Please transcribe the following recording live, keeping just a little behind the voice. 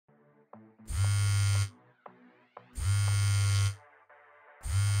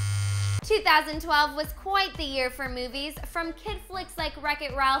2012 was quite the year for movies, from kid flicks like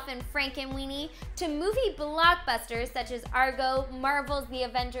Wreck-It Ralph and Frankenweenie to movie blockbusters such as Argo, Marvel's The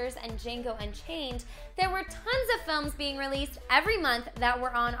Avengers, and Django Unchained. There were tons of films being released every month that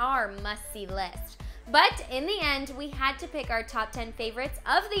were on our must-see list. But in the end, we had to pick our top 10 favorites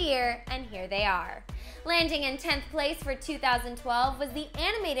of the year, and here they are. Landing in 10th place for 2012 was the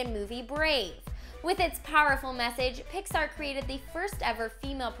animated movie Brave. With its powerful message, Pixar created the first ever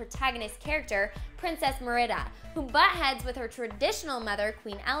female protagonist character, Princess Merida, who butt heads with her traditional mother,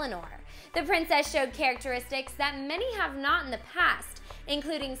 Queen Eleanor. The princess showed characteristics that many have not in the past,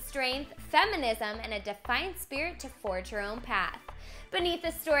 including strength, feminism, and a defiant spirit to forge her own path. Beneath the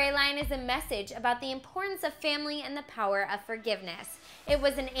storyline is a message about the importance of family and the power of forgiveness. It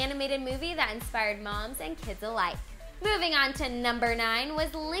was an animated movie that inspired moms and kids alike. Moving on to number 9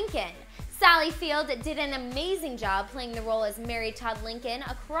 was Lincoln. Sally Field did an amazing job playing the role as Mary Todd Lincoln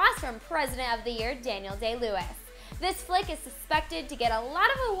across from President of the Year Daniel Day-Lewis. This flick is suspected to get a lot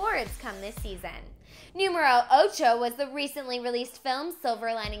of awards come this season. Numero 8 was the recently released film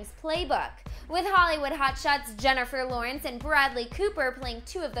Silver Linings Playbook. With Hollywood hotshots Jennifer Lawrence and Bradley Cooper playing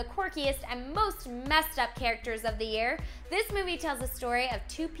two of the quirkiest and most messed up characters of the year, this movie tells a story of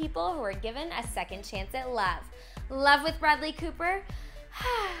two people who are given a second chance at love. Love with Bradley Cooper?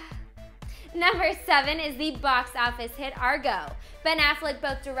 Number 7 is the box office hit Argo. Ben Affleck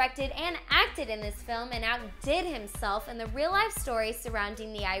both directed and acted in this film and outdid himself in the real-life story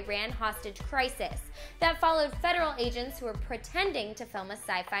surrounding the Iran hostage crisis that followed federal agents who were pretending to film a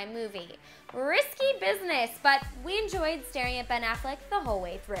sci-fi movie. Risky business, but we enjoyed staring at Ben Affleck the whole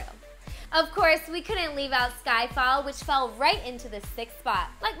way through. Of course, we couldn't leave out Skyfall, which fell right into the 6th spot.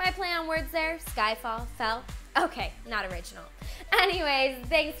 Like my play on words there? Skyfall, fell? Okay, not original. Anyways,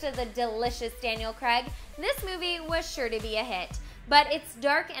 thanks to the delicious Daniel Craig, this movie was sure to be a hit. But its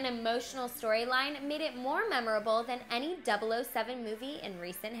dark and emotional storyline made it more memorable than any 007 movie in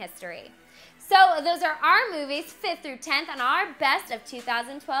recent history. So those are our movies 5th through 10th on our best of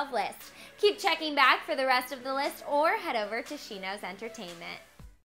 2012 list. Keep checking back for the rest of the list or head over to She Knows Entertainment.